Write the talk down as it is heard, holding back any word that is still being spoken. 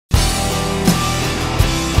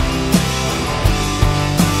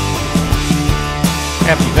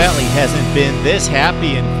Happy Valley hasn't been this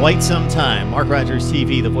happy in quite some time. Mark Rogers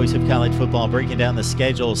TV, the voice of college football, breaking down the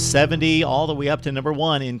schedule 70 all the way up to number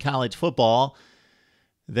 1 in college football.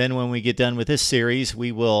 Then when we get done with this series,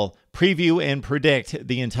 we will preview and predict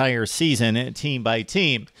the entire season team by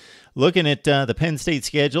team. Looking at the Penn State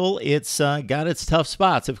schedule, it's got its tough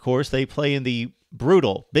spots, of course. They play in the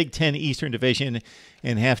brutal Big Ten Eastern Division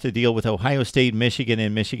and have to deal with Ohio State, Michigan,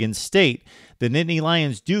 and Michigan State. The Nittany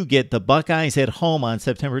Lions do get the Buckeyes at home on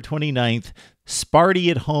September 29th, Sparty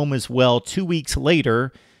at home as well 2 weeks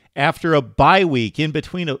later after a bye week in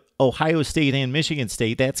between Ohio State and Michigan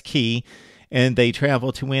State. That's key. And they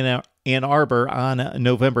travel to Ann Arbor on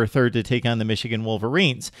November 3rd to take on the Michigan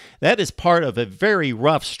Wolverines. That is part of a very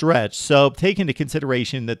rough stretch, so take into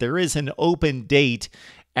consideration that there is an open date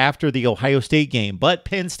after the Ohio State game. But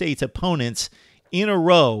Penn State's opponents in a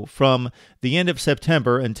row from the end of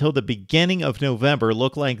September until the beginning of November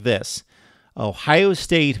look like this: Ohio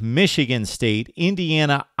State, Michigan State,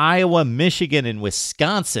 Indiana, Iowa, Michigan, and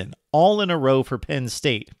Wisconsin, all in a row for Penn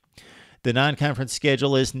State. The non-conference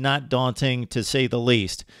schedule is not daunting, to say the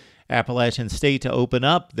least. Appalachian State to open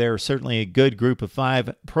up. They're certainly a good group of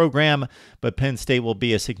 5 program, but Penn State will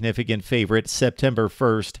be a significant favorite September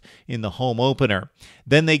 1st in the home opener.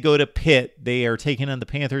 Then they go to Pitt. They are taking on the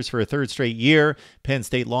Panthers for a 3rd straight year. Penn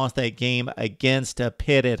State lost that game against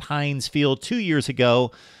Pitt at Heinz Field 2 years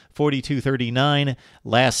ago, 42-39.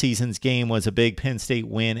 Last season's game was a big Penn State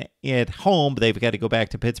win at home. They've got to go back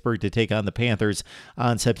to Pittsburgh to take on the Panthers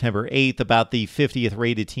on September 8th, about the 50th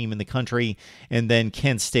rated team in the country. And then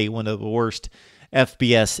Kent State, one of the worst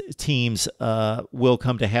FBS teams, will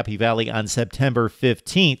come to Happy Valley on September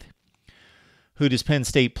 15th. Who does Penn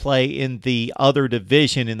State play in the other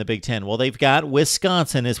division in the Big Ten? Well, they've got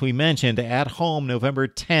Wisconsin, as we mentioned, at home November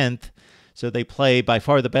 10th. So they play by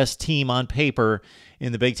far the best team on paper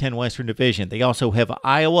in the Big Ten Western Division. They also have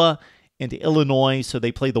Iowa and Illinois, so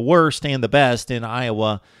they play the worst and the best in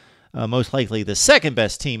Iowa, most likely the second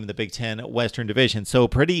best team in the Big Ten Western Division. So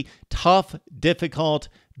pretty tough, difficult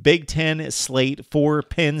Big Ten slate for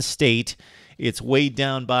Penn State. It's weighed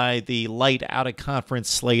down by the light out-of-conference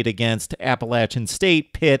slate against Appalachian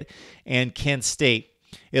State, Pitt, and Kent State.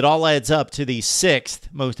 It all adds up to the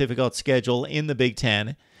 6th most difficult schedule in the Big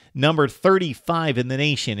Ten. Number 35 in the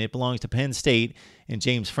nation. It belongs to Penn State and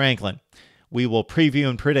James Franklin. We will preview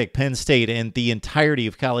and predict Penn State and the entirety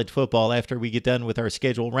of college football after we get done with our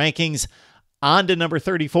schedule rankings. On to number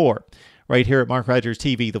 34, right here at Mark Rogers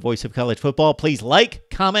TV, the voice of college football. Please like,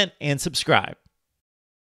 comment, and subscribe.